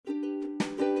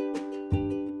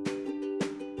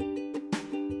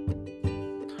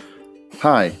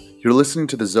Hi, you're listening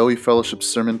to the Zoe Fellowship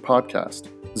Sermon Podcast.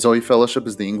 Zoe Fellowship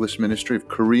is the English ministry of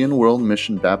Korean World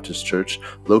Mission Baptist Church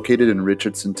located in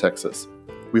Richardson, Texas.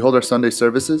 We hold our Sunday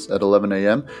services at 11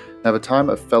 a.m. and have a time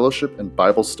of fellowship and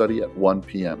Bible study at 1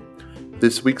 p.m.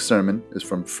 This week's sermon is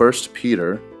from 1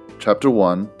 Peter chapter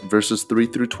 1, verses 3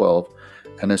 through 12,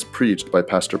 and is preached by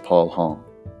Pastor Paul Hong.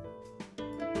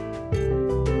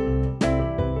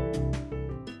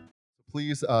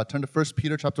 Please turn to 1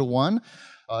 Peter chapter 1.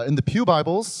 In the Pew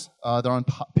Bibles, they're on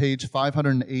page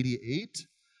 588.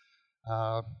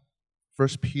 1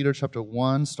 Peter chapter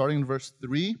 1, starting in verse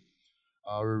 3.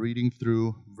 We're reading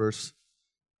through verse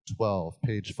 12,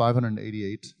 page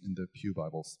 588 in the Pew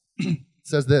Bibles. It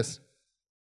says this: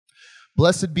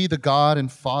 "Blessed be the God and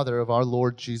Father of our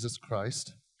Lord Jesus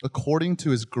Christ. According to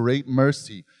his great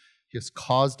mercy, he has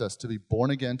caused us to be born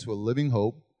again to a living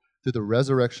hope through the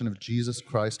resurrection of Jesus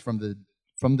Christ from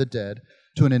the dead,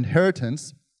 to an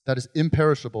inheritance that is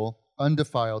imperishable,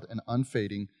 undefiled, and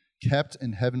unfading, kept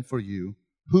in heaven for you,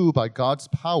 who by God's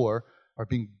power are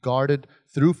being guarded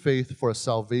through faith for a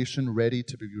salvation ready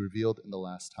to be revealed in the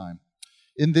last time.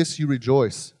 In this you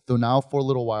rejoice, though now for a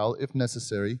little while, if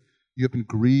necessary, you have been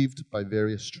grieved by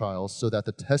various trials, so that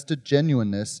the tested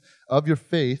genuineness of your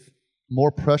faith,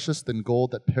 more precious than gold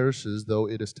that perishes though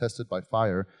it is tested by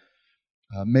fire,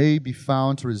 may be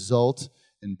found to result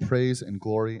in praise and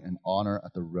glory and honor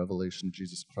at the revelation of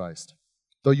Jesus Christ.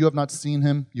 Though you have not seen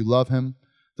him, you love him.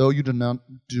 Though you do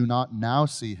not now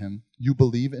see him, you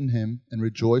believe in him and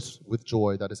rejoice with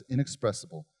joy that is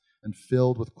inexpressible and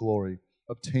filled with glory,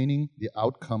 obtaining the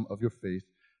outcome of your faith,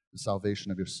 the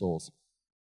salvation of your souls.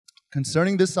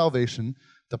 Concerning this salvation,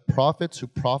 the prophets who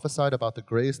prophesied about the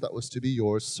grace that was to be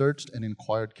yours searched and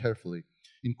inquired carefully,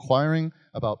 inquiring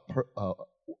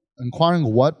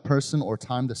what person or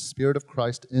time the Spirit of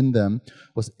Christ in them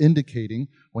was indicating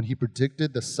when he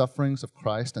predicted the sufferings of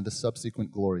Christ and the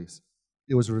subsequent glories.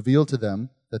 It was revealed to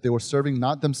them that they were serving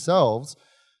not themselves,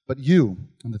 but you,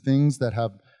 and the things that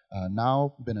have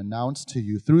now been announced to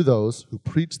you through those who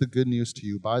preach the good news to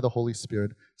you by the Holy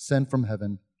Spirit sent from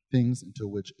heaven, things into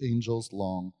which angels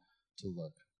long to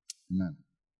look." Amen.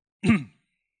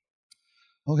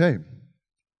 Okay.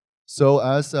 So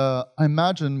as I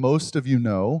imagine most of you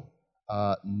know,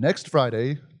 next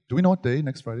Friday, do we know what day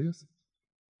next Friday is? I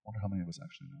wonder how many of us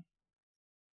actually know.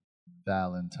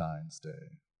 Valentine's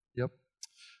Day. Yep.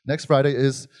 Next Friday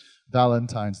is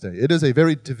Valentine's Day. It is a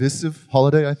very divisive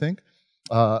holiday, I think.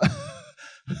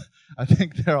 I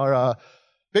think there are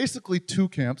basically two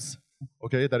camps,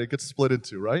 okay, that it gets split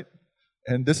into, right?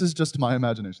 And this is just my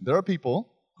imagination. There are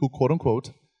people who, quote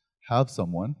unquote, have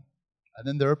someone, and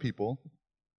then there are people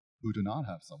who do not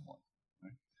have someone.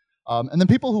 Right? And then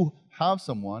people who have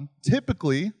someone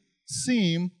typically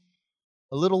seem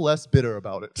a little less bitter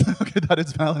about it, okay, that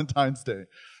it's Valentine's Day,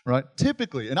 right?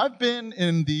 Typically. And I've been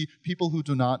in the people who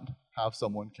do not have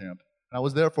someone camp. And I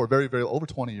was there for over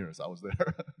 20 years I was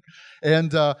there.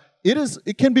 And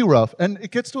it can be rough. And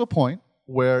it gets to a point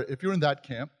where if you're in that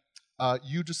camp,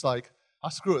 you just like,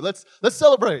 screw it, let's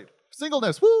celebrate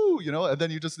singleness, woo, and then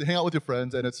you just hang out with your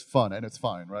friends and it's fun and it's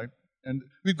fine, right? And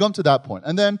we've come to that point.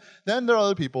 And then there are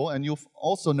other people, and you'll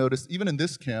also notice, even in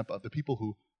this camp of the people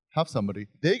who have somebody,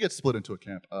 they get split into a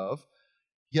camp of,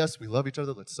 yes, we love each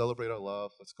other, let's celebrate our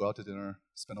love, let's go out to dinner,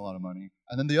 spend a lot of money.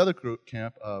 And then the other group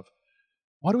camp of,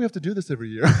 why do we have to do this every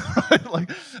year? Right?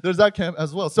 Like, there's that camp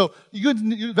as well. So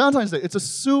Valentine's Day, it's a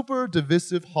super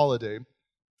divisive holiday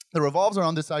that revolves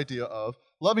around this idea of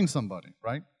loving somebody,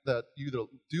 right? That you either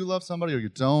do love somebody or you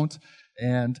don't,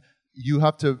 and you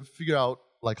have to figure out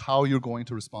like how you're going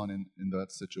to respond in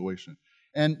that situation.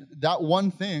 And that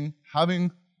one thing,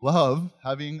 having love,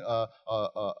 having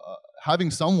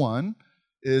someone,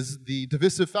 is the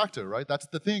divisive factor, right? That's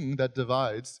the thing that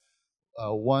divides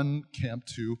one camp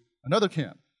to another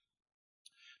camp.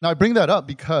 Now, I bring that up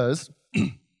because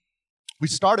we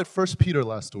started 1 Peter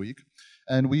last week,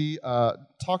 and we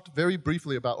talked very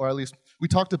briefly about, or at least we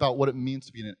talked about what it means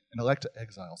to be an elect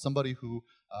exile, somebody who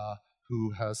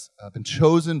has been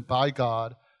chosen by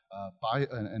God,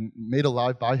 and made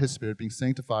alive by His Spirit, being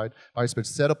sanctified by His Spirit,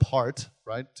 set apart,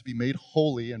 right, to be made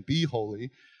holy and be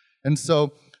holy. And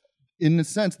so, in a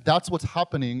sense, that's what's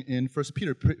happening in 1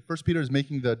 Peter. 1 Peter is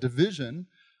making the division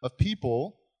of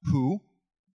people who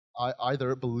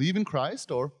either believe in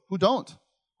Christ or who don't,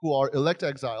 who are elect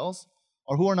exiles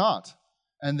or who are not.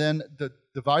 And then the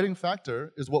dividing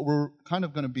factor is what we're kind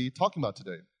of going to be talking about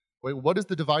today. Wait, what is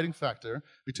the dividing factor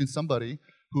between somebody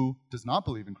who does not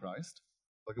believe in Christ?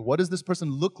 Like, what does this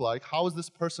person look like? How is this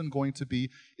person going to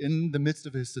be in the midst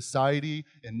of his society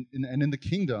and in the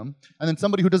kingdom? And then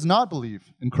somebody who does not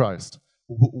believe in Christ.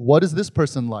 What is this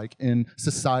person like in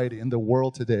society, in the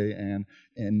world today, and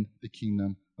in the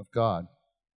kingdom of God?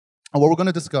 And what we're going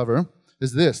to discover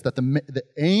is this, that the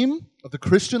aim of the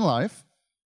Christian life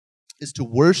is to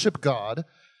worship God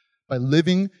by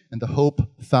living in the hope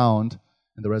found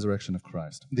in the resurrection of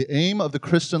Christ. The aim of the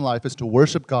Christian life is to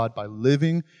worship God by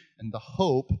living in the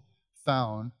hope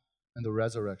found in the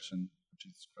resurrection of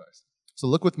Jesus Christ. So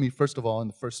look with me, first of all, in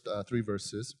the first three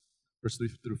verses, verse 3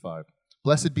 through 5.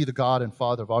 Blessed be the God and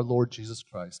Father of our Lord Jesus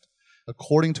Christ.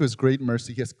 According to his great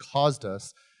mercy, he has caused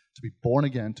us to be born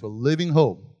again to a living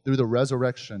hope through the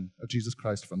resurrection of Jesus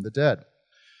Christ from the dead,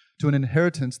 to an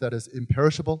inheritance that is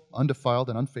imperishable, undefiled,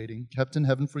 and unfading, kept in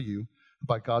heaven for you, who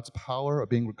by God's power are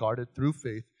being regarded through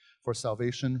faith for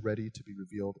salvation ready to be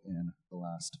revealed in the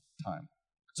last time.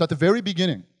 So at the very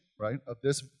beginning, right, of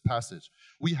this passage,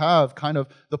 we have kind of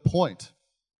the point,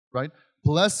 right?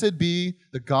 Blessed be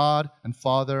the God and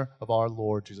Father of our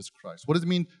Lord Jesus Christ. What does it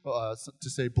mean to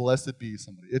say blessed be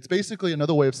somebody? It's basically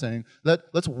another way of saying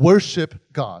let's worship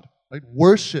God, right?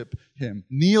 Worship him,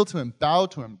 kneel to him, bow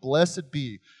to him. Blessed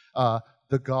be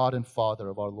the God and Father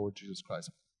of our Lord Jesus Christ.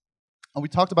 And we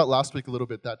talked about last week a little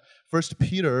bit that 1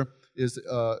 Peter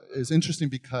is interesting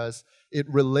because it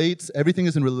relates, everything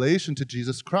is in relation to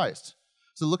Jesus Christ.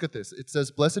 So look at this. It says,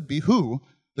 blessed be who?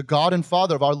 The God and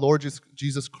Father of our Lord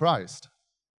Jesus Christ.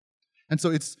 And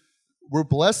so we're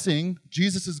blessing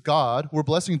Jesus' God, we're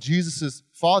blessing Jesus'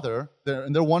 Father,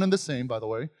 and they're one and the same, by the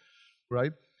way,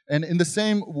 right? And in the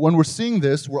same, when we're seeing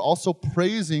this, we're also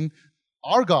praising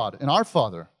our God and our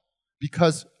Father,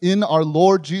 because in our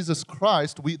Lord Jesus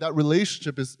Christ, that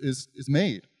relationship is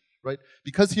made, right?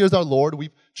 Because he is our Lord,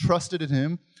 we've trusted in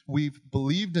him, we've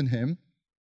believed in him,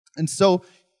 and so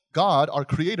God, our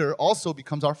Creator, also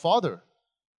becomes our Father.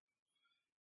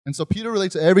 And so Peter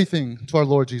relates everything to our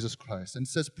Lord Jesus Christ and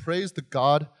says, praise the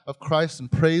God of Christ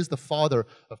and praise the Father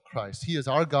of Christ. He is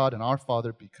our God and our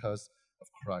Father because of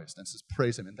Christ. And says,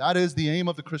 praise him. And that is the aim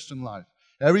of the Christian life.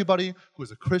 Everybody who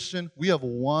is a Christian, we have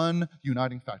one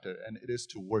uniting factor, and it is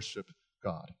to worship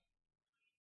God.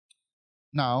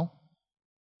 Now,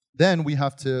 then we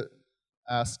have to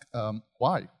ask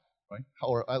why, right?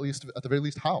 Or at the very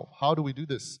least, how? How do we do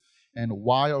this? And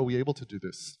why are we able to do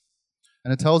this?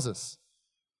 And it tells us,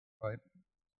 right?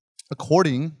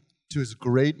 According to his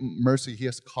great mercy, he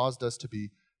has caused us to be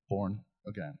born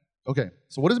again. Okay,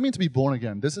 so what does it mean to be born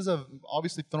again? This is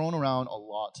obviously thrown around a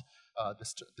lot,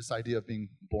 this idea of being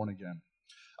born again.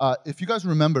 If you guys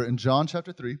remember, in John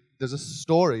chapter 3, there's a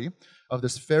story of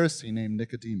this Pharisee named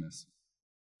Nicodemus.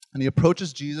 And he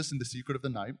approaches Jesus in the secret of the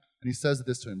night, and he says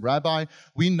this to him, Rabbi,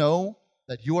 we know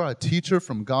that you are a teacher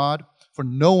from God, for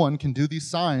no one can do these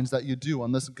signs that you do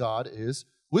unless God is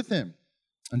with him.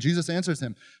 And Jesus answers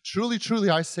him, truly, truly,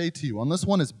 I say to you, unless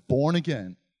one is born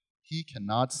again, he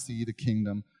cannot see the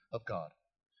kingdom of God.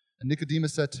 And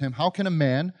Nicodemus said to him, how can a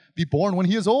man be born when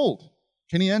he is old?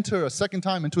 Can he enter a second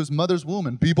time into his mother's womb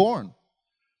and be born?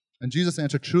 And Jesus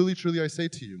answered, truly, truly, I say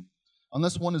to you,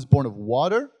 unless one is born of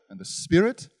water and the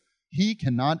Spirit, he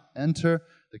cannot enter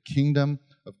the kingdom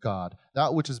of God.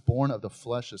 That which is born of the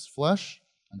flesh is flesh,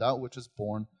 and that which is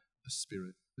born of the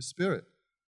Spirit is spirit.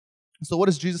 So what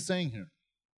is Jesus saying here?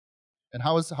 And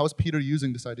how is Peter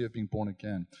using this idea of being born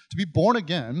again? To be born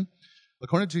again,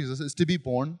 according to Jesus, is to be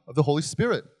born of the Holy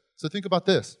Spirit. So think about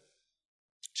this.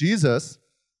 Jesus,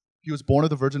 he was born of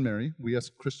the Virgin Mary. We as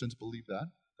Christians believe that.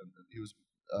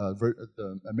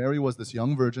 Mary was this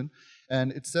young virgin.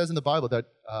 And it says in the Bible that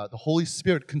the Holy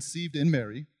Spirit conceived in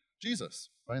Mary Jesus.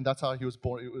 Right? And that's how he was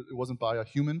born. It wasn't by a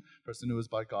human person. It was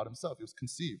by God himself. He was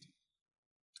conceived.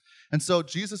 And so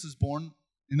Jesus is born,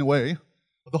 in a way,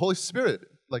 of the Holy Spirit,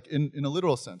 like in a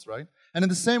literal sense, right? And in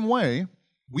the same way,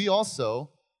 we also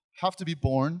have to be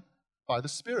born by the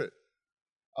Spirit.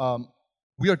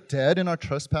 We are dead in our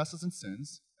trespasses and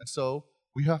sins, and so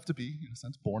we have to be, in a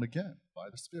sense, born again by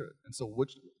the Spirit. And so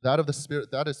that of the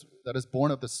Spirit, that is born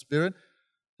of the Spirit,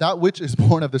 that which is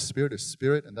born of the Spirit is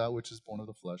spirit, and that which is born of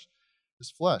the flesh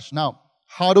is flesh. Now,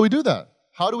 how do we do that?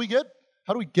 How do we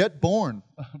get born,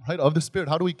 right, of the Spirit?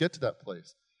 How do we get to that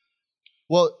place?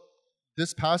 Well,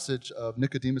 this passage of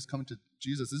Nicodemus coming to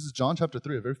Jesus, this is John chapter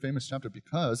 3, a very famous chapter,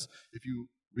 because if you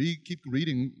keep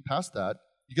reading past that,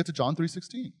 you get to John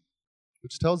 3:16,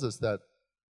 which tells us that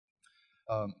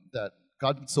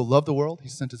God so loved the world, he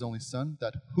sent his only Son,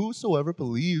 that whosoever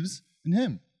believes in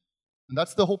him. And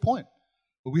that's the whole point.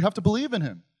 But we have to believe in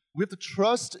him. We have to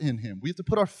trust in him. We have to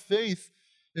put our faith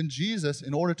in Jesus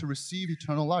in order to receive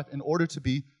eternal life, in order to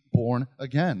be born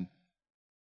again.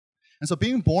 And so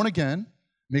being born again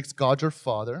makes God your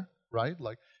Father, right?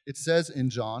 Like it says in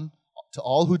John, to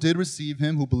all who did receive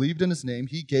him, who believed in his name,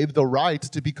 he gave the right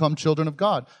to become children of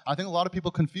God. I think a lot of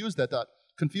people confuse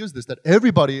that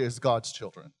everybody is God's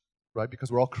children, right?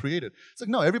 Because we're all created. It's like,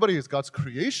 no, everybody is God's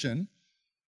creation,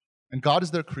 and God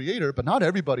is their creator, but not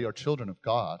everybody are children of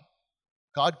God.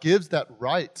 God gives that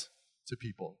right to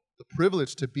people, the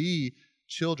privilege to be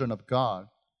children of God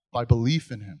by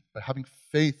belief in him, by having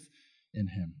faith in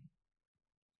him.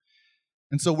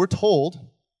 And so we're told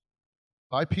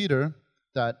by Peter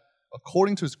that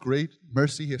according to his great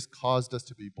mercy, he has caused us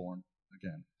to be born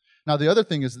again. Now, the other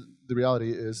thing is, the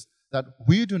reality is that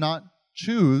we do not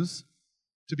choose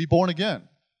to be born again.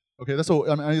 Okay,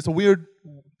 it's a weird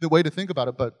way to think about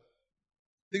it, but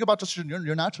think about just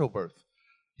your natural birth.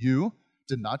 You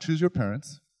did not choose your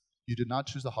parents. You did not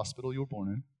choose the hospital you were born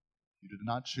in. You did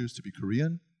not choose to be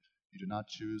Korean. You did not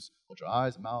choose what your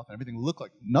eyes, mouth, and everything looked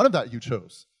like. None of that you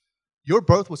chose. Your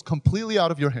birth was completely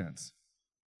out of your hands,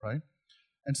 right?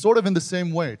 And sort of in the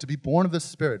same way, to be born of the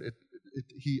Spirit,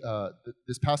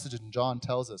 this passage in John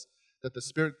tells us that the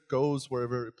Spirit goes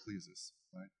wherever it pleases,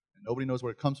 right? And nobody knows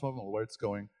where it comes from or where it's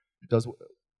going. It does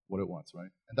what it wants, right?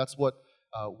 And that's what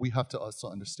we have to also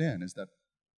understand, is that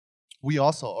we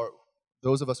also are,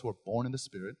 those of us who are born in the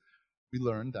Spirit, we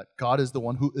learn that God is the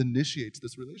one who initiates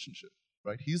this relationship,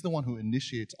 right? He's the one who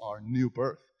initiates our new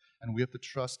birth, and we have to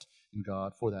trust in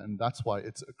God for that, and that's why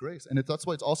it's a grace. And that's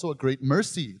why it's also a great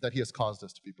mercy that he has caused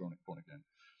us to be born again.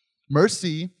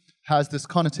 Mercy has this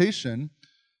connotation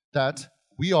that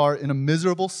we are in a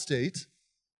miserable state,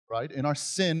 right, in our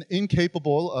sin,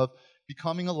 incapable of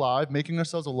becoming alive, making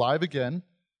ourselves alive again.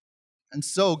 And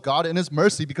so God, in his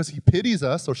mercy, because he pities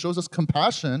us or shows us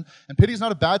compassion, and pity is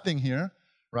not a bad thing here,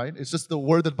 right? It's just the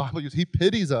word that the Bible uses. He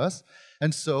pities us,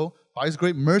 and so by his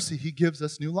great mercy, he gives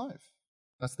us new life.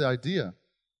 That's the idea.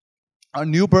 Our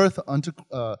new birth unto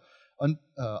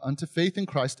faith in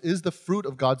Christ is the fruit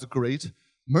of God's great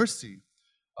mercy.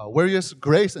 Whereas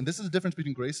grace, and this is the difference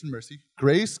between grace and mercy,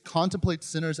 grace contemplates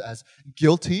sinners as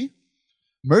guilty,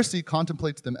 mercy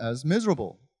contemplates them as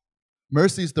miserable.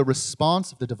 Mercy is the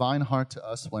response of the divine heart to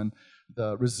us when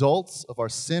the results of our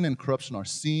sin and corruption are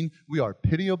seen. We are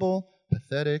pitiable,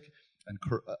 pathetic, and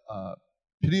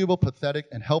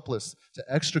helpless to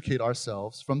extricate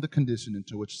ourselves from the condition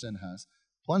into which sin has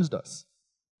plunged us.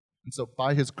 And so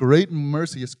by his great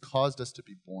mercy, he has caused us to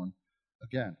be born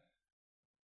again.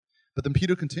 But then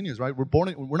Peter continues, right?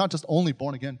 We're not just only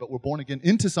born again, but we're born again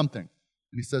into something.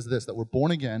 And he says this, that we're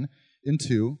born again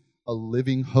into a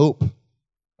living hope,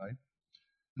 right?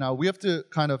 Now, we have to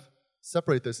kind of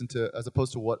separate this into, as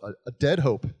opposed to what a dead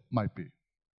hope might be.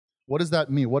 What does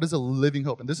that mean? What is a living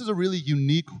hope? And this is a really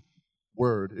unique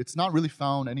word. It's not really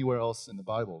found anywhere else in the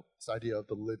Bible, this idea of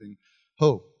the living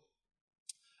hope.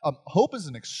 Hope is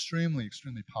an extremely,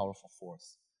 extremely powerful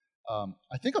force.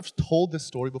 I think I've told this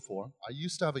story before. I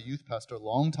used to have a youth pastor a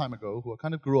long time ago who I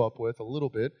kind of grew up with a little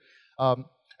bit,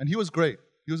 and he was great.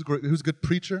 He was a good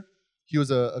preacher. He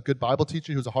was a good Bible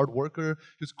teacher. He was a hard worker.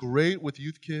 He was great with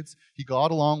youth kids. He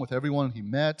got along with everyone he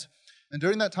met. And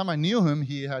during that time I knew him,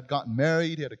 he had gotten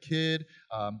married. He had a kid.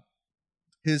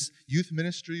 His youth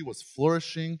ministry was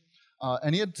flourishing.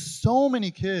 And he had so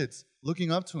many kids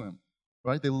looking up to him,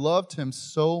 right? They loved him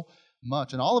so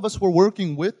much. And all of us were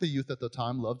working with the youth at the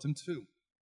time loved him too.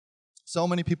 So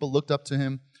many people looked up to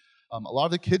him. A lot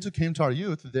of the kids who came to our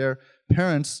youth, their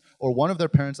parents or one of their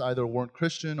parents either weren't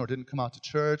Christian or didn't come out to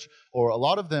church, or a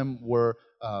lot of them were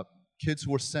kids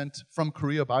who were sent from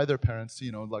Korea by their parents to,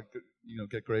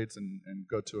 get grades and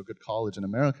go to a good college in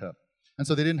America. And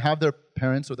so they didn't have their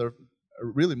parents, or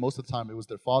really most of the time it was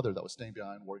their father that was staying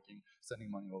behind working, sending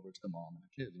money over to the mom and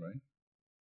the kids, right?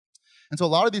 And so a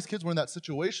lot of these kids were in that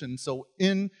situation. So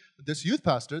in this youth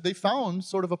pastor, they found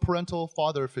sort of a parental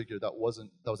father figure that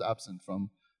was absent from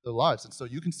their lives. And so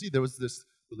you can see there was this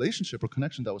relationship or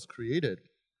connection that was created.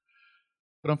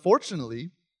 But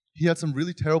unfortunately, he had some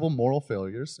really terrible moral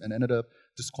failures and ended up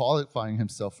disqualifying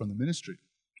himself from the ministry.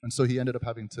 And so he ended up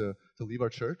having to leave our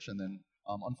church, and then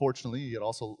unfortunately, he had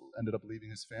also ended up leaving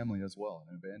his family as well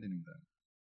and abandoning them.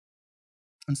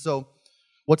 And so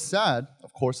what's sad,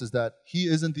 of course, is that he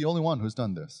isn't the only one who's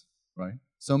done this, right?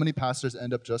 So many pastors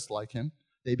end up just like him.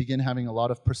 They begin having a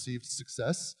lot of perceived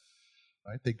success,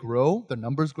 right? They grow, their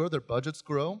numbers grow, their budgets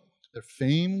grow, their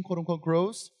fame, quote unquote,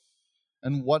 grows.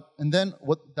 And when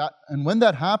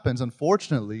that happens,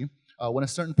 unfortunately, when a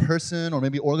certain person or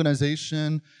maybe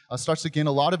organization starts to gain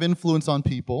a lot of influence on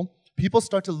people, people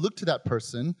start to look to that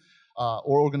person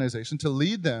or organization to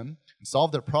lead them and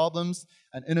solve their problems,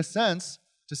 and in a sense,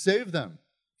 to save them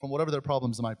from whatever their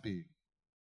problems might be.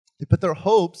 They put their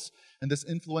hopes in this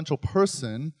influential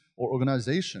person or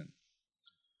organization.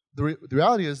 the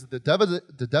reality is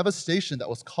the devastation that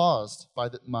was caused by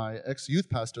my ex-youth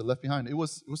pastor left behind, it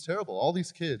was terrible. All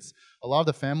these kids, a lot of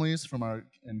the families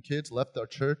and kids left our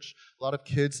church. A lot of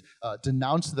kids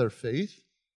denounced their faith,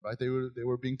 right? They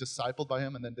were being discipled by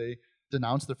him, and then they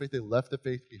denounced their faith. They left the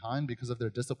faith behind because of their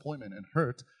disappointment and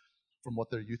hurt from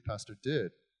what their youth pastor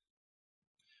did.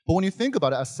 But when you think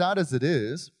about it, as sad as it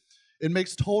is, it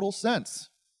makes total sense,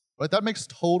 right? That makes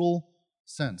total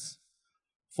sense.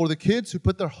 For the kids who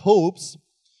put their hopes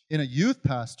in a youth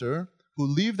pastor, who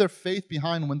leave their faith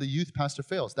behind when the youth pastor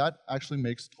fails, that actually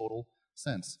makes total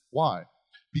sense. Why?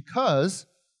 Because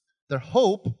their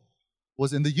hope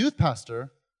was in the youth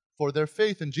pastor for their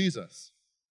faith in Jesus.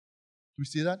 Do we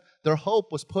see that? Their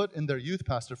hope was put in their youth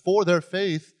pastor for their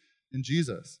faith in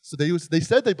Jesus. So they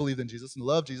said they believed in Jesus and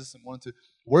loved Jesus and wanted to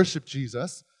worship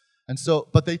Jesus.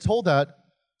 But they told that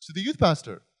to the youth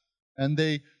pastor. And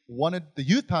they wanted the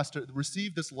youth pastor to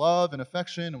receive this love and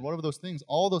affection and whatever those things,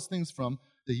 all those things from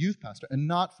the youth pastor and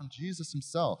not from Jesus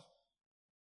himself.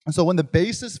 And so when the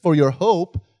basis for your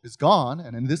hope is gone,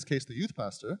 and in this case the youth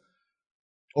pastor,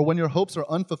 or when your hopes are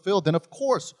unfulfilled, then of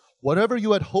course, whatever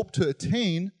you had hoped to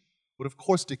attain would of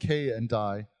course decay and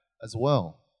die as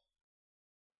well.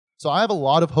 So I have a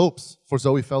lot of hopes for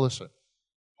Zoe Fellowship.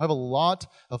 I have a lot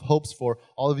of hopes for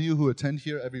all of you who attend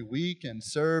here every week and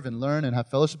serve and learn and have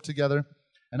fellowship together.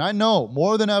 And I know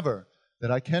more than ever that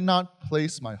I cannot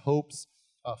place my hopes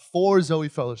for Zoe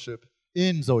Fellowship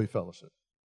in Zoe Fellowship.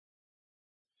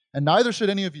 And neither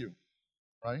should any of you,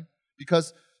 right?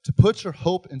 Because to put your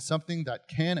hope in something that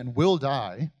can and will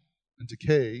die and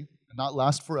decay and not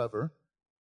last forever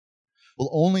will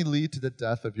only lead to the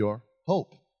death of your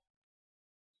hope.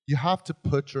 You have to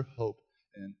put your hope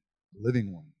in the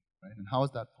living one, right? And how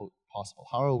is that possible?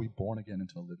 How are we born again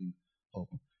into a living hope?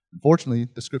 Unfortunately,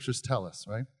 the scriptures tell us,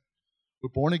 right? We're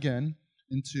born again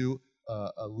into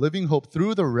a living hope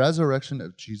through the resurrection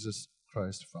of Jesus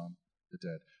Christ from the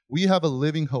dead. We have a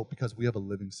living hope because we have a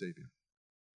living Savior.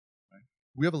 Right?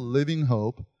 We have a living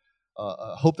hope,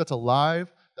 a hope that's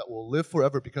alive, that will live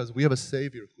forever because we have a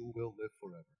Savior who will live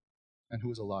forever and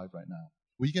who is alive right now.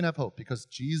 We can have hope because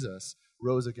Jesus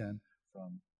rose again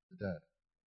from the dead.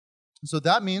 So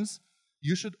that means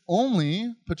you should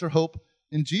only put your hope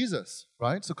in Jesus,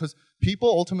 right? So because people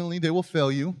ultimately, they will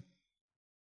fail you.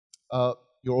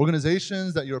 Your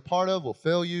organizations that you're a part of will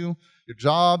fail you. Your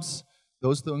jobs,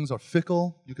 those things are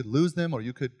fickle. You could lose them or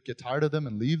you could get tired of them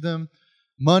and leave them.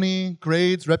 Money,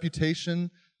 grades,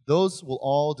 reputation, those will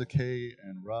all decay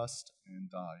and rust and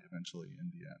die eventually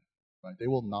in the end, right? They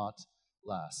will not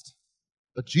last.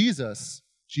 But Jesus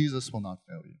will not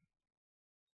fail you.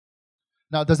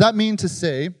 Now, does that mean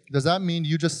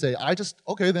you just say,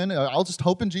 okay, then I'll just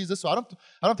hope in Jesus, so I don't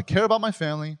have to care about my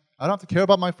family, I don't have to care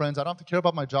about my friends, I don't have to care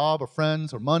about my job or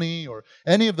friends or money or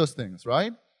any of those things,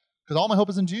 right? Because all my hope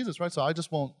is in Jesus, right? So I just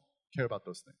won't care about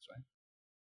those things, right?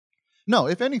 No,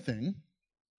 if anything,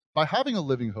 by having a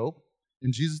living hope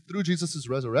in Jesus through Jesus'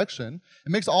 resurrection, it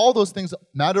makes all those things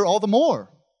matter all the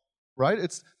more, right?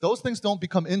 Those things don't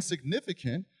become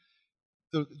insignificant.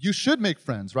 You should make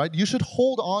friends, right? You should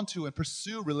hold on to and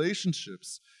pursue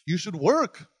relationships. You should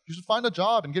work. You should find a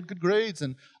job and get good grades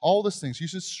and all those things. You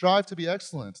should strive to be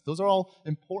excellent. Those are all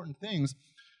important things,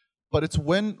 but it's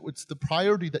the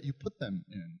priority that you put them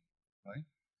in, right?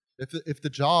 If the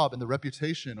job and the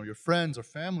reputation or your friends or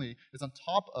family is on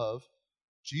top of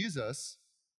Jesus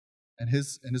and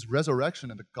his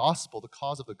resurrection and the gospel, the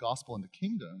cause of the gospel and the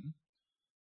kingdom,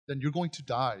 then you're going to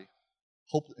die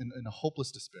in a hopeless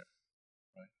despair.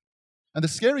 And the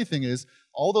scary thing is,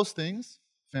 all those things,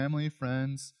 family,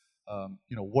 friends,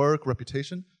 work,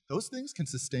 reputation, those things can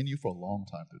sustain you for a long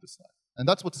time through this life. And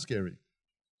that's what's scary.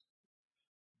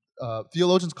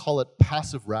 Theologians call it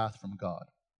passive wrath from God.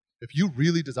 If you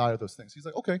really desire those things, he's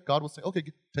like, okay, God will say, okay,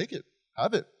 take it,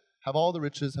 have it. Have all the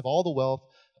riches, have all the wealth,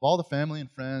 have all the family and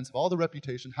friends, have all the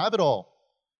reputation, have it all.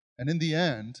 And in the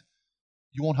end,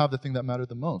 you won't have the thing that mattered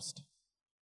the most,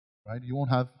 right? You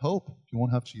won't have hope. You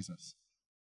won't have Jesus.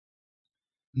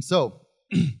 And so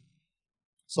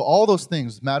all those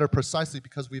things matter precisely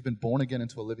because we've been born again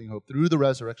into a living hope through the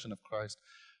resurrection of Christ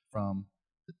from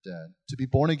the dead. To be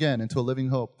born again into a living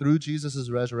hope through Jesus'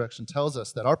 resurrection tells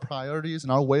us that our priorities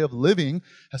and our way of living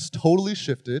has totally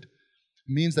shifted.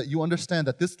 It means that you understand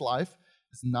that this life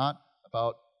is not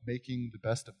about making the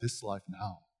best of this life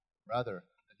now. Rather,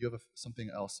 that you have something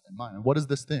else in mind. And what is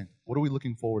this thing? What are we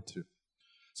looking forward to?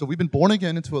 So we've been born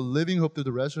again into a living hope through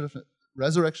the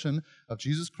resurrection of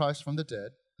Jesus Christ from the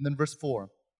dead. And then verse 4,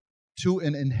 to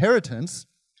an inheritance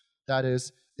that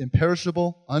is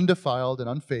imperishable, undefiled, and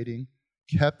unfading,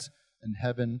 kept in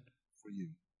heaven for you.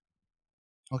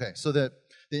 Okay, so the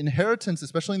the inheritance,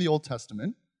 especially in the Old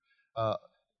Testament,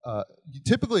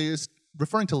 typically is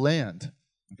referring to land.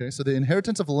 Okay, so the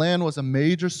inheritance of land was a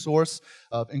major source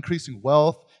of increasing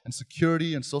wealth and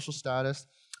security and social status.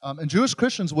 And Jewish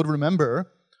Christians would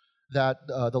remember that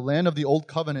the land of the Old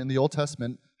Covenant in the Old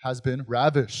Testament has been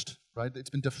ravished, right? It's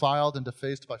been defiled and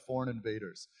defaced by foreign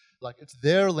invaders. Like, it's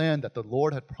their land that the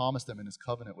Lord had promised them in his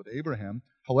covenant with Abraham.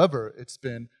 However, it's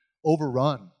been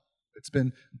overrun. It's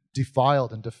been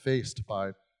defiled and defaced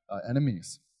by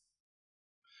enemies.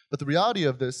 But the reality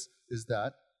of this is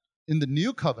that in the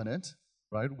new covenant,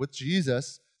 right, with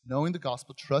Jesus, knowing the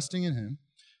gospel, trusting in him,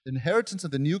 the inheritance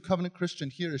of the new covenant Christian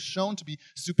here is shown to be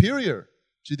superior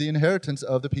to the inheritance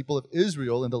of the people of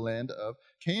Israel in the land of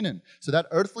Canaan. So that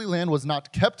earthly land was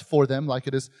not kept for them like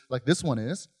it is, like this one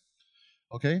is.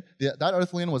 Okay? That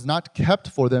earthly land was not kept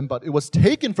for them, but it was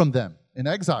taken from them in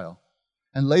exile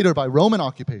and later by Roman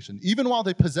occupation. Even while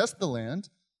they possessed the land,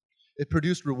 it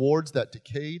produced rewards that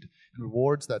decayed and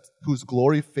rewards whose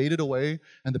glory faded away,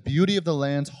 and the beauty of the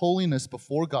land's holiness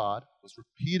before God was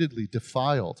repeatedly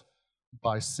defiled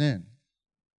by sin.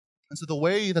 And so the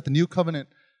way that the new covenant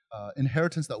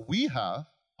inheritance that we have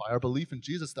by our belief in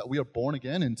Jesus that we are born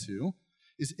again into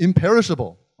is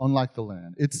imperishable, unlike the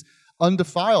land. It's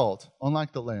undefiled,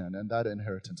 unlike the land and that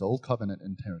inheritance, old covenant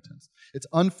inheritance. It's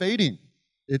unfading.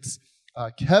 It's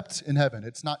kept in heaven.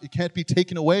 It can't be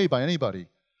taken away by anybody.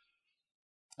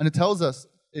 And it tells us,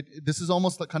 this is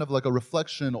almost kind of like a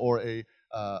reflection or a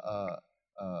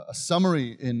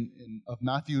summary of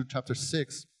Matthew chapter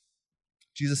 6.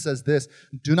 Jesus says this,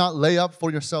 "Do not lay up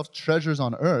for yourselves treasures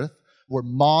on earth where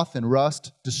moth and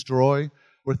rust destroy,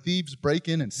 where thieves break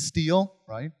in and steal,"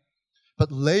 right? "But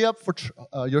lay up for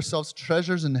yourselves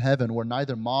treasures in heaven where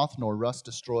neither moth nor rust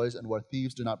destroys and where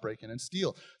thieves do not break in and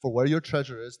steal. For where your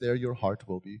treasure is, there your heart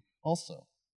will be also."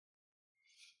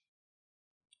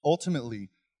 Ultimately,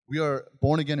 we are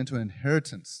born again into an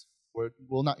inheritance where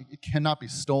it cannot be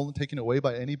stolen, taken away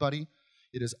by anybody.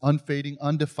 It is unfading,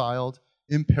 undefiled,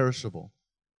 imperishable.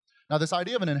 Now, this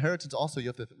idea of an inheritance also, you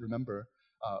have to remember,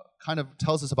 kind of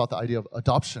tells us about the idea of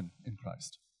adoption in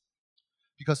Christ.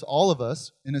 Because all of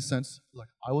us, in a sense, like,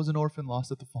 I was an orphan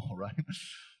lost at the fall, right?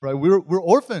 Right? We're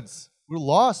orphans. We're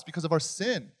lost because of our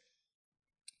sin.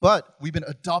 But we've been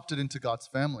adopted into God's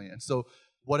family. And so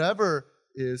whatever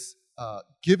is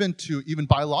given to even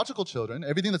biological children,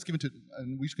 everything that's given to,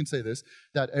 and we can say this,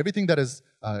 that everything that is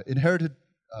inherited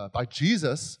by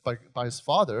Jesus, by his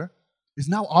Father, is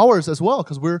now ours as well,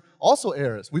 because we're also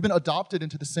heirs. We've been adopted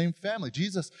into the same family.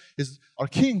 Jesus is our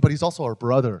king, but he's also our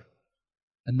brother.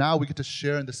 And now we get to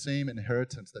share in the same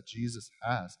inheritance that Jesus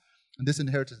has. And this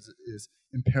inheritance is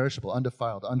imperishable,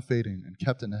 undefiled, unfading, and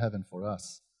kept in heaven for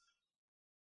us.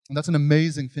 And that's an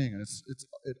amazing thing. And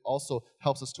it also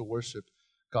helps us to worship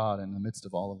God in the midst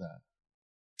of all of that.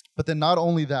 But then not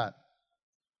only that,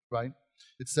 right?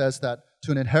 It says that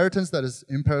to an inheritance that is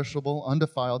imperishable,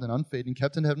 undefiled, and unfading,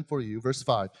 kept in heaven for you, verse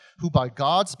 5, who by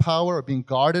God's power are being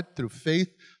guarded through faith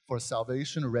for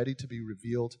salvation ready to be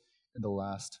revealed in the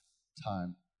last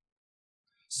time.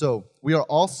 So we are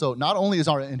also, not only is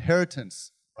our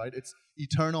inheritance, right, it's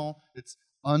eternal, it's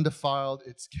undefiled,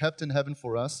 it's kept in heaven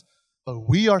for us, but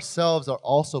we ourselves are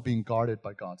also being guarded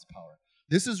by God's power.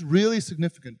 This is really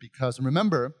significant because,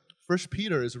 remember, 1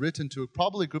 Peter is written to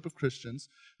probably a group of Christians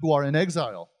who are in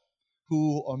exile,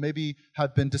 who or maybe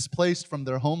have been displaced from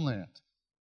their homeland.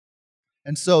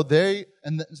 And so they're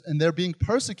being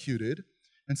persecuted,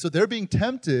 and so they're being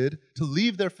tempted to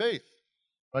leave their faith.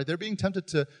 Right? They're being tempted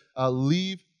to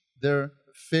leave their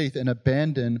faith and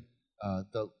abandon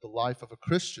the life of a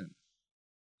Christian.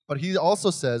 But he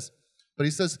says,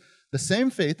 the same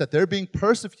faith that they're being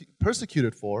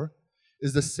persecuted for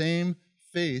is the same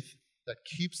faith that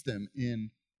keeps them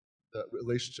in the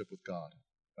relationship with God.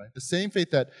 Right? The same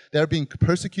faith that they're being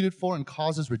persecuted for and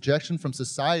causes rejection from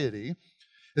society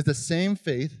is the same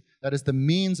faith that is the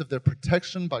means of their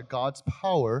protection by God's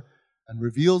power and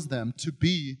reveals them to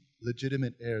be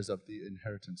legitimate heirs of the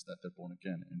inheritance that they're born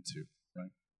again into,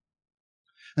 right?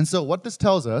 And so what this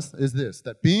tells us is this,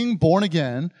 that being born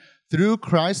again through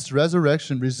Christ's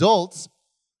resurrection results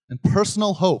in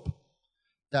personal hope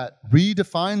that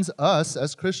redefines us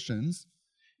as Christians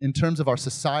in terms of our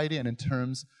society and in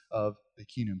terms of the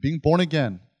kingdom. Being born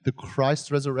again through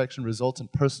Christ's resurrection results in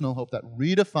personal hope that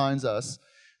redefines us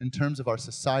in terms of our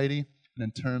society and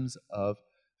in terms of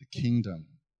the kingdom.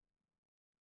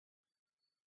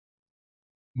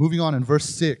 Moving on in verse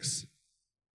 6,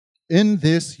 "In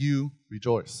this you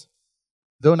rejoice,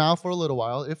 though now for a little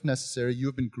while, if necessary, you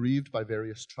have been grieved by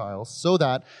various trials, so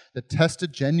that the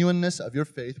tested genuineness of your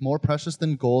faith, more precious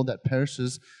than gold that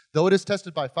perishes, though it is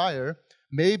tested by fire,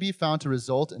 may be found to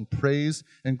result in praise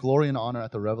and glory and honor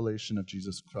at the revelation of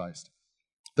Jesus Christ.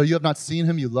 Though you have not seen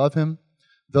him, you love him.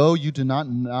 Though you do not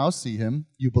now see him,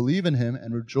 you believe in him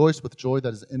and rejoice with joy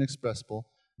that is inexpressible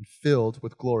and filled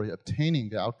with glory, obtaining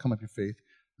the outcome of your faith,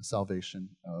 the salvation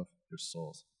of your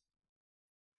souls.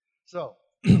 So,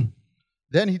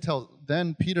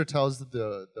 then Peter tells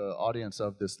the audience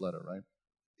of this letter, right?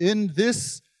 In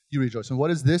this you rejoice. And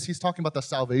what is this? He's talking about the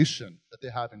salvation that they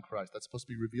have in Christ. That's supposed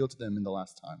to be revealed to them in the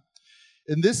last time.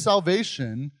 In this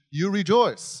salvation you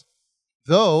rejoice.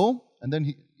 Though, and then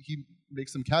he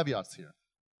makes some caveats here.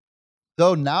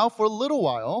 Though now for a little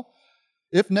while,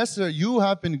 if necessary, you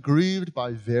have been grieved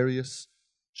by various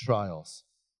trials,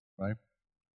 right?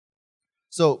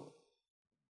 So,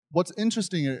 what's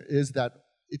interesting is that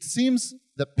it seems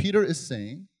that Peter is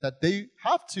saying that they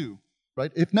have to,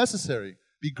 right, if necessary,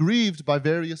 be grieved by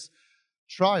various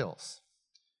trials.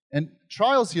 And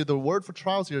trials here, the word for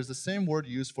trials here is the same word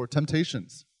used for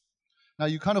temptations. Now,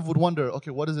 you kind of would wonder,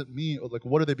 okay, what does it mean? Or like,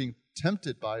 what are they being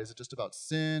tempted by? Is it just about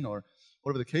sin or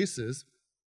whatever the case is?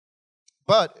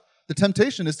 But the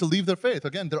temptation is to leave their faith.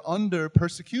 Again, they're under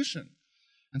persecution.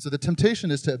 And so the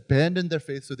temptation is to abandon their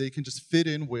faith so they can just fit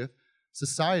in with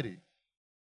society.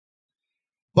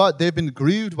 But they've been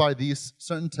grieved by these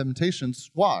certain temptations.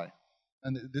 Why?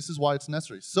 And this is why it's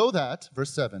necessary. So that,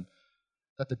 verse 7,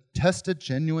 that the tested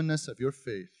genuineness of your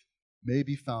faith may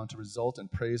be found to result in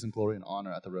praise and glory and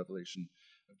honor at the revelation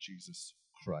of Jesus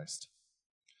Christ.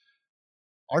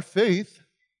 Our faith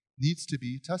needs to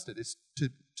be tested. It's to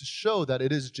show that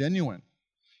it is genuine.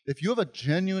 If you have a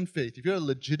genuine faith, if you're a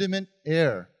legitimate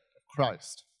heir of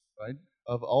Christ, right,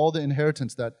 of all the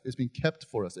inheritance that is being kept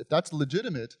for us, if that's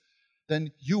legitimate,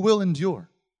 then you will endure.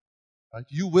 Right?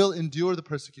 You will endure the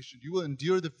persecution. You will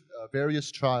endure the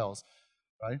various trials.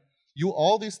 Right?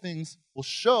 All these things will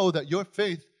show that your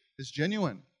faith is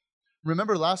genuine.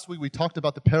 Remember last week we talked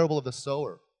about the parable of the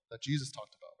sower that Jesus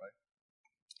talked about, right?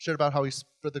 Shared about how he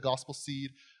spread the gospel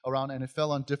seed around and it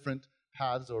fell on different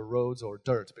paths or roads or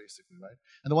dirt, basically, right?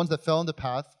 And the ones that fell on the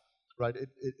path, right, it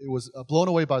was blown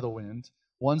away by the wind.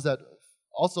 Ones that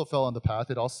also fell on the path,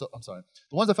 the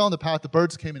ones that fell on the path, the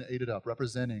birds came and ate it up,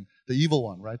 representing the evil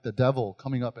one, right? The devil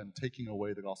coming up and taking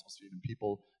away the gospel seed and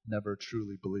people never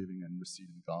truly believing and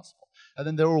receiving the gospel. And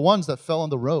then there were ones that fell on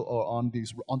the road or on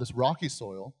this rocky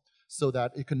soil so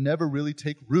that it could never really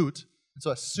take root. And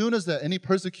so as soon as any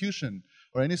persecution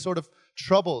or any sort of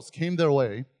troubles came their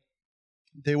way,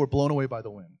 they were blown away by the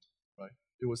wind, right?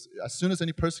 It was as soon as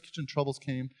any persecution troubles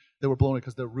came, they were blown away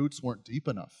because their roots weren't deep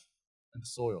enough in the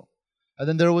soil. And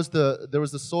then there was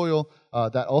the soil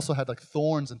that also had like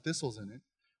thorns and thistles in it,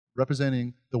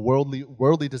 representing the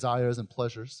worldly desires and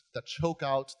pleasures that choke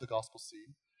out the gospel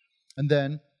seed. And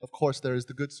then, of course, there is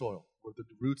the good soil, where the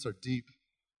roots are deep,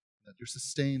 that you're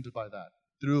sustained by that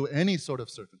through any sort of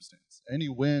circumstance, any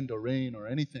wind or rain or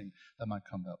anything that might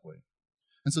come that way.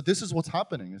 And so this is what's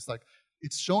happening. It's like,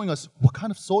 it's showing us what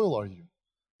kind of soil are you?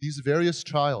 These various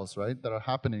trials, right, that are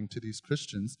happening to these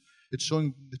Christians, it's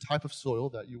showing the type of soil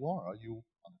that you are. Are you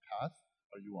on the path?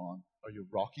 Are you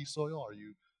rocky soil? Are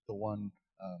you the one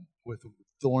with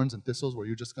thorns and thistles where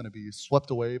you're just going to be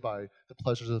swept away by the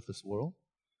pleasures of this world?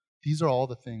 These are all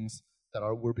the things that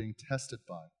we're being tested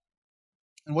by.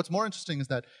 And what's more interesting is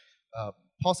that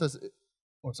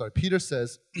Peter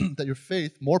says that your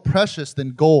faith, more precious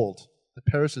than gold, that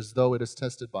perishes though it is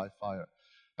tested by fire.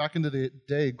 Back in the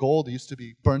day, gold used to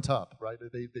be burnt up, right?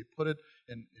 They put it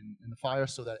in the fire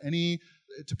so that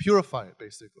to purify it,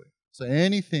 basically. So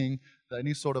anything,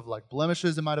 any sort of like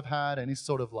blemishes it might have had, any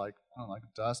sort of like, I don't know, like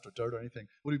dust or dirt or anything,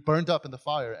 would be burnt up in the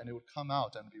fire and it would come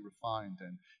out and be refined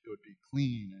and it would be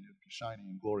clean and it would be shining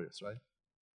and glorious, right?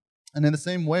 And in the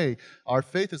same way, our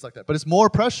faith is like that. But it's more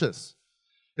precious.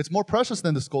 It's more precious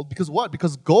than this gold. Because what?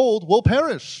 Because gold will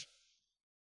perish.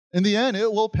 In the end,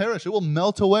 it will perish. It will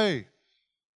melt away.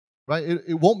 Right?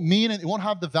 It won't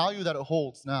have the value that it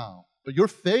holds now. But your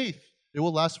faith, it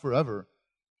will last forever.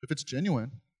 If it's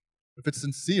genuine, if it's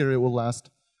sincere, it will last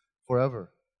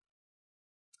forever.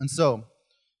 And so,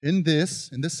 in this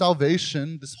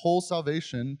salvation, this whole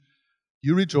salvation,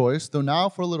 you rejoice, though now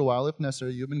for a little while, if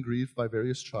necessary, you have been grieved by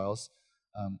various trials,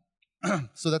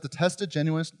 so that the tested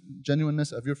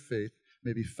genuineness of your faith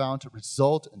may be found to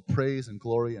result in praise and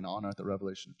glory and honor at the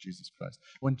revelation of Jesus Christ.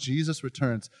 When Jesus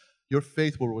returns, your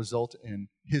faith will result in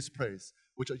His praise,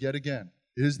 which yet again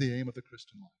is the aim of the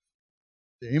Christian life.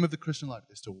 The aim of the Christian life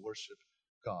is to worship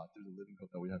God through the living hope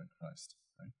that we have in Christ.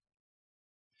 Right?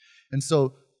 And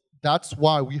so that's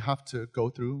why we have to go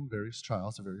through various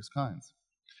trials of various kinds.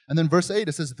 And then verse 8,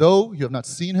 it says, though you have not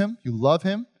seen Him, you love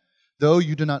Him. Though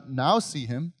you do not now see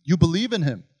Him, you believe in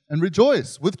Him And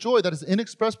rejoice with joy that is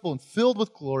inexpressible and filled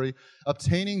with glory,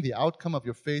 obtaining the outcome of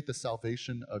your faith, the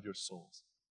salvation of your souls.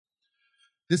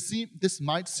 This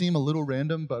might seem a little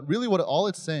random, but really all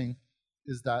it's saying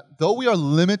is that though we are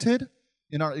limited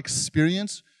in our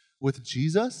experience with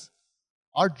Jesus,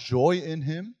 our joy in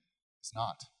him is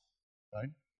not, right?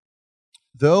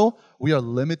 Though we are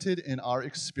limited in our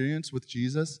experience with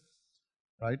Jesus,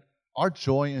 right, our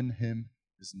joy in him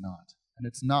is not. And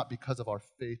it's not because of our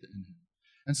faith in him.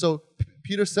 And so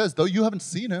Peter says, though you haven't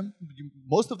seen him,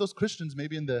 most of those Christians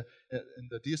maybe in the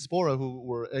diaspora who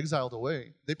were exiled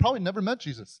away, they probably never met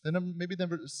Jesus. They maybe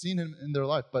never seen him in their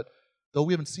life. But though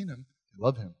we haven't seen him, they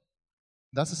love him.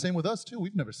 That's the same with us too.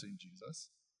 We've never seen Jesus.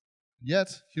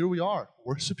 Yet, here we are,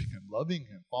 worshiping him, loving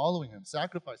him, following him,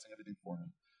 sacrificing everything for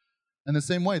him. In the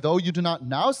same way, though you do not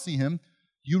now see him,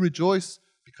 you rejoice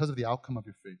because of the outcome of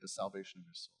your faith, the salvation of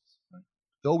your souls. Right?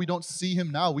 Though we don't see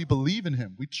him now, we believe in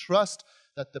him. We trust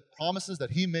that the promises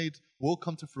that he made will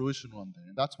come to fruition one day.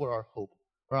 And that's where our hope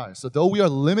lies. So though we are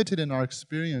limited in our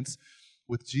experience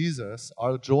with Jesus,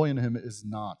 our joy in him is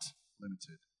not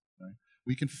limited. Right?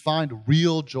 We can find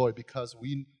real joy because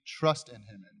we trust in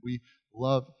him and we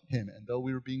love him. And though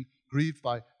we are being grieved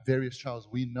by various trials,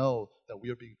 we know that we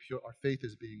are being pure. Our faith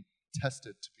is being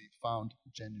tested to be found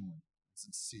genuine,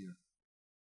 sincere.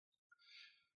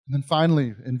 And then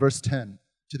finally, in verse 10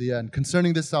 to the end,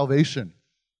 concerning this salvation,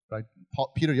 right?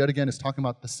 Peter yet again is talking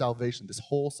about the salvation, this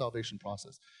whole salvation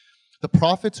process. The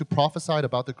prophets who prophesied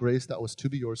about the grace that was to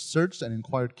be yours searched and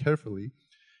inquired carefully,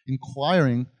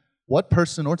 inquiring what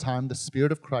person or time the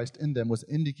Spirit of Christ in them was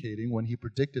indicating when he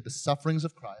predicted the sufferings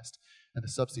of Christ and the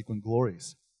subsequent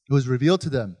glories. It was revealed to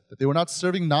them that they were not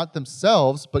serving not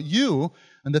themselves, but you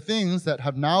and the things that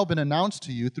have now been announced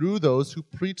to you through those who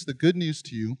preach the good news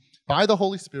to you by the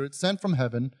Holy Spirit sent from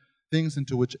heaven, things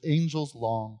into which angels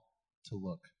long to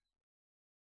look.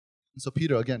 And so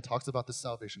Peter, again, talks about this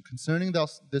salvation. Concerning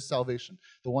this salvation,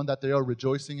 the one that they are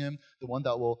rejoicing in, the one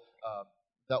that will,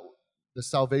 the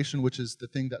salvation which is the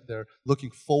thing that they're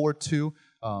looking forward to,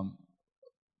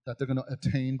 that they're going to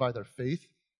attain by their faith.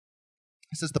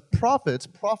 He says the prophets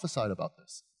prophesied about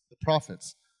this. The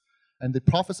prophets. And they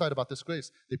prophesied about this grace.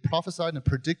 They prophesied and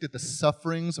predicted the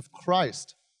sufferings of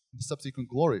Christ and the subsequent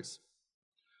glories.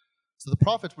 So the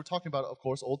prophets, we're talking about, of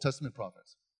course, Old Testament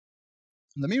prophets.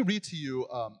 Let me read to you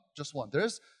just one.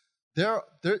 There's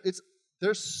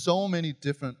so many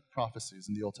different prophecies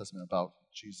in the Old Testament about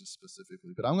Jesus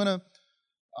specifically, but I'm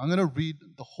gonna read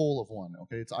the whole of one.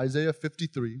 Okay, it's Isaiah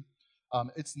 53.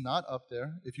 It's not up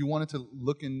there. If you wanted to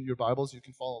look in your Bibles, you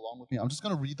can follow along with me. I'm just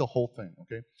gonna read the whole thing.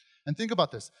 Okay, and think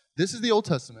about this. This is the Old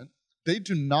Testament. They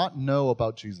do not know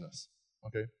about Jesus.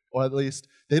 Okay, or at least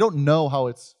they don't know how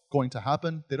it's going to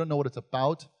happen. They don't know what it's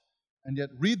about, and yet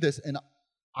read this and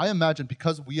I imagine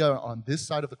because we are on this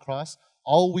side of the cross,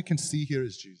 all we can see here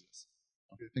is Jesus.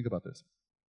 Okay, think about this.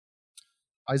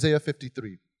 Isaiah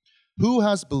 53. Who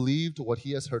has believed what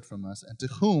he has heard from us, and to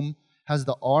whom has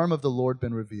the arm of the Lord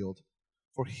been revealed?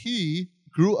 For he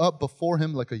grew up before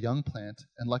him like a young plant,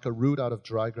 and like a root out of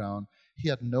dry ground. He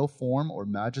had no form or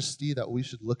majesty that we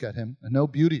should look at him, and no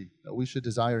beauty that we should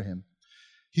desire him.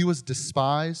 He was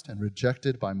despised and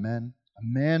rejected by men, a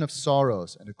man of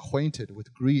sorrows and acquainted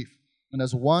with grief. And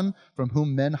as one from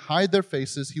whom men hide their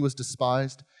faces, he was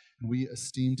despised, and we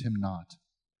esteemed him not.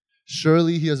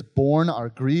 Surely he has borne our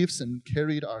griefs and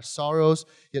carried our sorrows,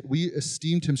 yet we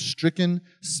esteemed him stricken,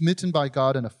 smitten by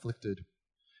God, and afflicted.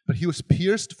 But he was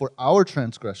pierced for our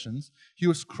transgressions, he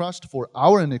was crushed for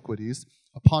our iniquities.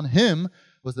 Upon him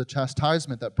was the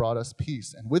chastisement that brought us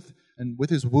peace, and with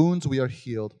his wounds we are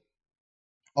healed.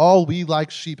 All we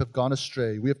like sheep have gone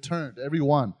astray, we have turned every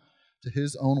one to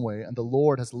his own way, and the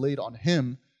Lord has laid on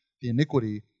him the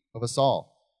iniquity of us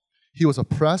all. He was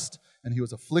oppressed and he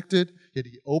was afflicted, yet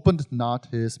he opened not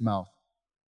his mouth.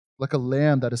 Like a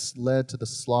lamb that is led to the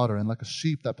slaughter, and like a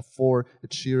sheep that before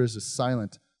its shearers is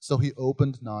silent, so he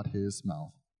opened not his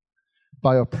mouth.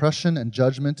 By oppression and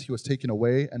judgment he was taken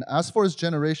away, and as for his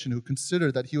generation, who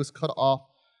considered that he was cut off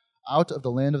out of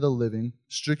the land of the living,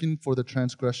 stricken for the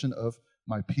transgression of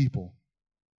my people.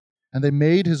 And they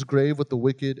made his grave with the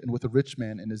wicked and with the rich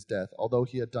man in his death, although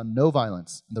he had done no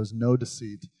violence, and there was no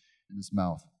deceit in his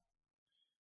mouth.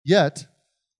 Yet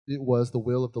it was the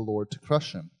will of the Lord to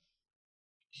crush him.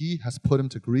 He has put him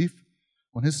to grief.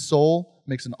 When his soul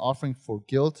makes an offering for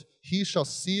guilt, he shall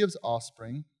see his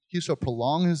offspring, he shall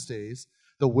prolong his days,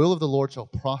 the will of the Lord shall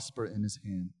prosper in his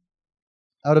hand.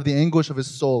 Out of the anguish of his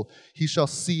soul he shall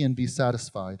see and be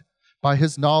satisfied. By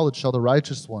his knowledge shall the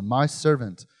righteous one, my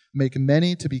servant, make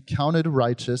many to be counted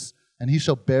righteous, and he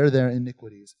shall bear their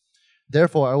iniquities.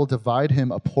 Therefore I will divide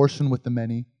him a portion with the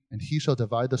many, and he shall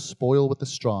divide the spoil with the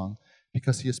strong,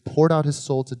 because he has poured out his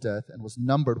soul to death and was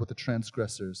numbered with the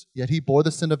transgressors. Yet he bore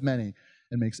the sin of many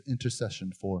and makes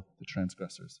intercession for the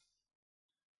transgressors.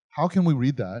 How can we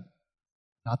read that,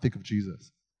 not think of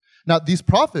Jesus? Now, these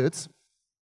prophets,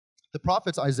 the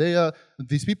prophets, Isaiah,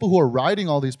 these people who are writing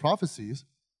all these prophecies,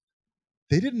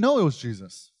 they didn't know it was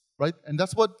Jesus, right? And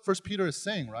that's what 1 Peter is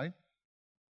saying, right?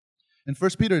 In 1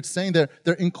 Peter, it's saying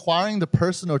they're inquiring the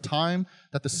person or time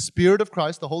that the Spirit of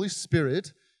Christ, the Holy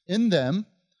Spirit, in them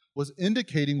was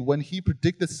indicating when he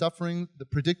predicted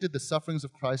the sufferings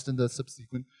of Christ and the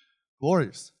subsequent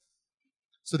glories.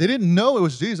 So they didn't know it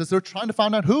was Jesus. They were trying to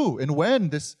find out who and when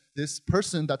this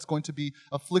person that's going to be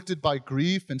afflicted by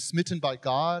grief and smitten by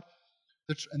God,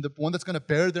 and the one that's going to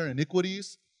bear their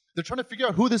iniquities. They're trying to figure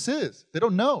out who this is. They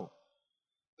don't know.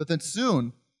 But then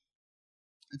soon,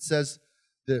 it says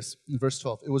this in verse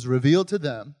 12. It was revealed to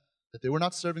them that they were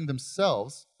not serving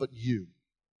themselves, but you.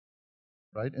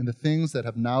 Right? And the things that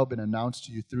have now been announced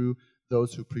to you through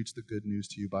those who preach the good news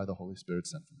to you by the Holy Spirit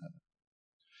sent from heaven.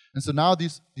 And so now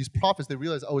these prophets, they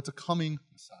realize, oh, it's a coming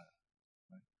Messiah.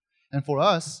 Right? And for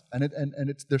us,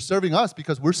 they're serving us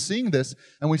because we're seeing this,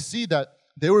 and we see that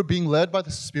they were being led by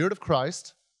the Spirit of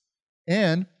Christ,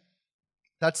 and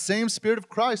that same Spirit of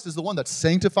Christ is the one that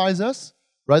sanctifies us,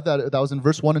 right? That was in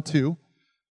verse 1 and 2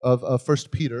 of 1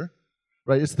 Peter,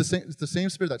 right? It's the same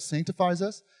Spirit that sanctifies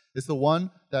us. It's the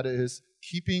one that is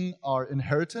keeping our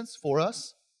inheritance for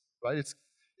us, right?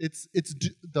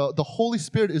 The Holy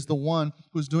Spirit is the one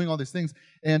who's doing all these things,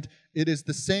 and it is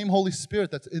the same Holy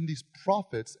Spirit that's in these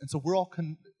prophets, and so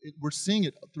we're seeing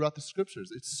it throughout the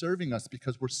Scriptures. It's serving us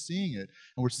because we're seeing it,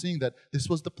 and we're seeing that this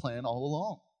was the plan all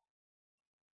along.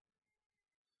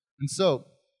 And so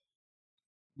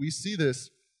we see this,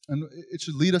 and it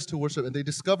should lead us to worship. And they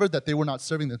discovered that they were not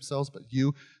serving themselves, but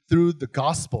you, through the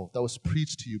gospel that was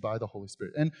preached to you by the Holy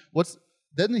Spirit. And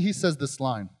then he says this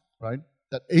line, right?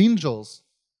 That angels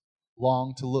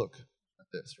long to look at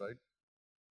this, right?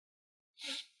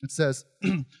 It says,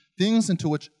 things into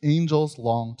which angels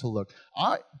long to look.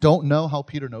 I don't know how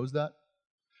Peter knows that,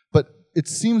 but it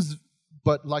seems,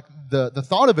 like the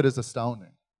thought of it is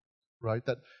astounding, right?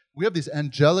 That we have these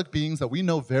angelic beings that we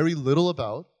know very little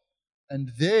about,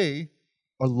 and they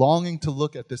are longing to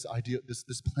look at this idea,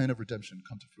 this plan of redemption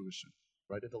come to fruition,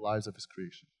 right, in the lives of his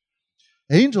creation.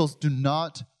 Angels do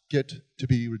not get to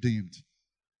be redeemed.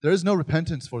 There is no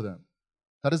repentance for them.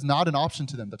 That is not an option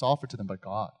to them that's offered to them by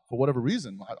God, for whatever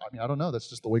reason. I don't know. That's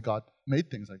just the way God made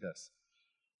things, I guess.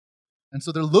 And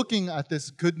so they're looking at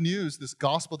this good news, this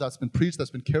gospel that's been preached,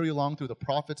 that's been carried along through the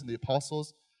prophets and the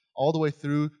apostles, all the way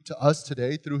through to us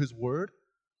today through his word.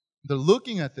 They're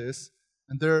looking at this,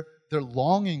 and they're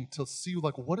longing to see,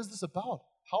 like, what is this about?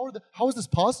 How is this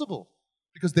possible?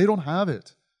 Because they don't have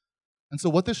it. And so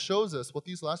what this shows us, what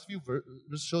these last few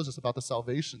verses shows us about the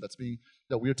salvation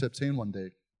that we are to obtain one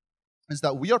day, is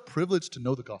that we are privileged to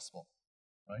know the gospel,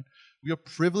 right? We are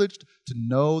privileged to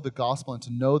know the gospel and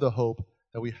to know the hope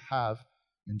that we have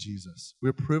in Jesus. We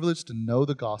are privileged to know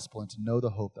the gospel and to know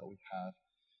the hope that we have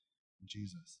in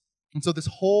Jesus. And so this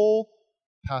whole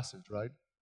passage, right?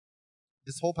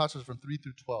 This whole passage from 3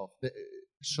 through 12,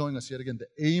 showing us yet again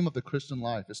the aim of the Christian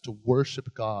life is to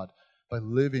worship God by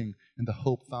living in the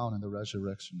hope found in the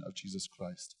resurrection of Jesus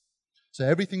Christ. So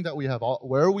everything that we have,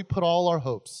 where we put all our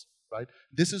hopes, right?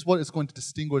 This is what is going to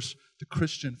distinguish the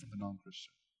Christian from the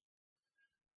non-Christian.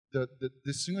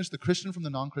 Distinguish the Christian from the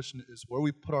non-Christian is where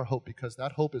we put our hope, because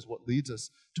that hope is what leads us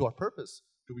to our purpose.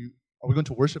 Are we going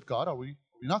to worship God? Are we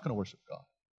not going to worship God?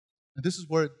 And this is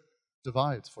where it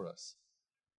divides for us.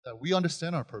 That we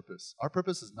understand our purpose. Our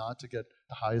purpose is not to get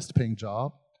the highest paying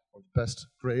job or the best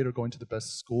grade or going to the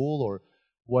best school or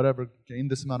whatever, gain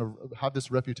this amount of, have this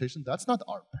reputation. That's not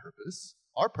our purpose.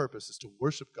 Our purpose is to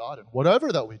worship God in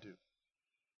whatever that we do.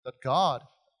 That God,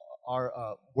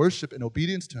 our worship and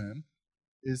obedience to Him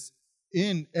is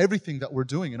in everything that we're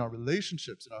doing, in our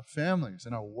relationships, in our families,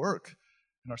 in our work,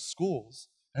 in our schools,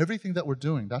 everything that we're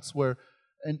doing. That's where,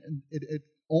 and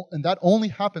that only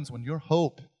happens when your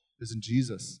hope is in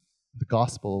Jesus, the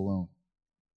gospel alone.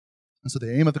 And so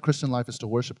the aim of the Christian life is to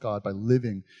worship God by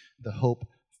living the hope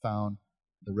found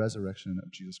in the resurrection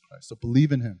of Jesus Christ. So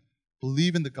believe in Him.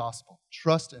 Believe in the gospel.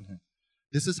 Trust in Him.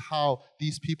 This is how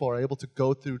these people are able to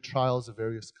go through trials of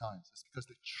various kinds. It's because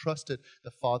they trusted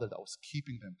the Father that was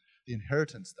keeping them, the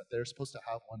inheritance that they're supposed to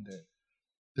have one day.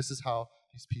 This is how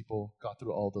these people got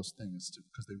through all those things,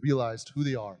 because they realized who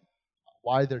they are,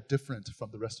 why they're different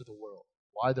from the rest of the world,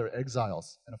 why they're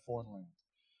exiles in a foreign land.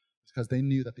 It's because they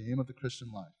knew that the aim of the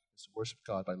Christian life is to worship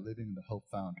God by living in the hope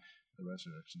found in the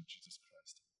resurrection of Jesus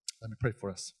Christ. Let me pray for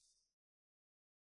us.